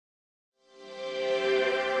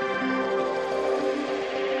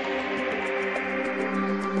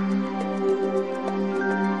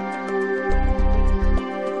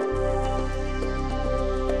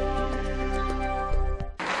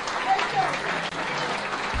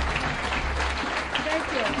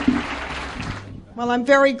Well, I'm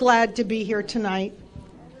very glad to be here tonight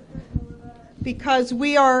because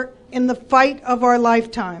we are in the fight of our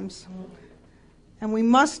lifetimes, and we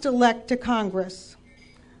must elect to Congress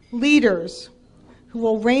leaders who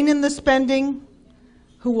will rein in the spending,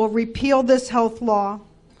 who will repeal this health law,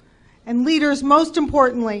 and leaders, most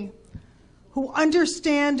importantly, who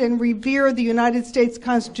understand and revere the United States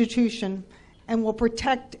Constitution and will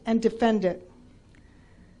protect and defend it.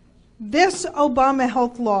 This Obama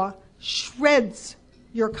health law shreds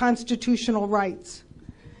your constitutional rights.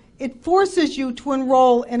 It forces you to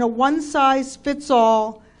enroll in a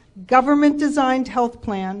one-size-fits-all, government-designed health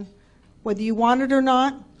plan, whether you want it or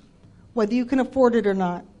not, whether you can afford it or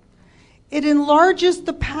not. It enlarges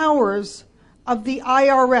the powers of the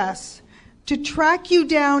IRS to track you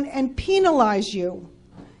down and penalize you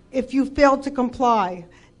if you fail to comply.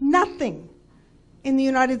 Nothing in the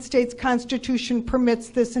United States Constitution permits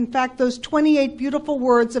this. In fact, those 28 beautiful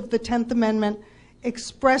words of the 10th Amendment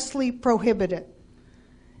expressly prohibit it.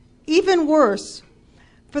 Even worse,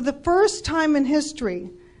 for the first time in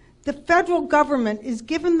history, the federal government is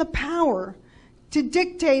given the power to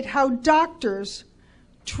dictate how doctors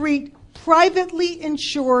treat privately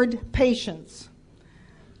insured patients.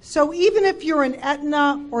 So even if you're in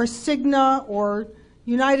Aetna or Cigna or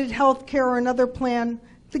United Healthcare or another plan,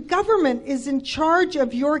 the government is in charge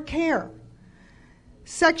of your care.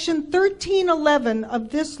 Section 1311 of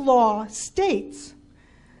this law states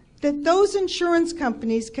that those insurance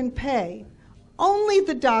companies can pay only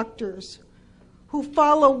the doctors who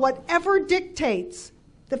follow whatever dictates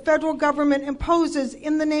the federal government imposes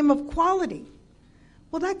in the name of quality.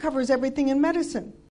 Well, that covers everything in medicine.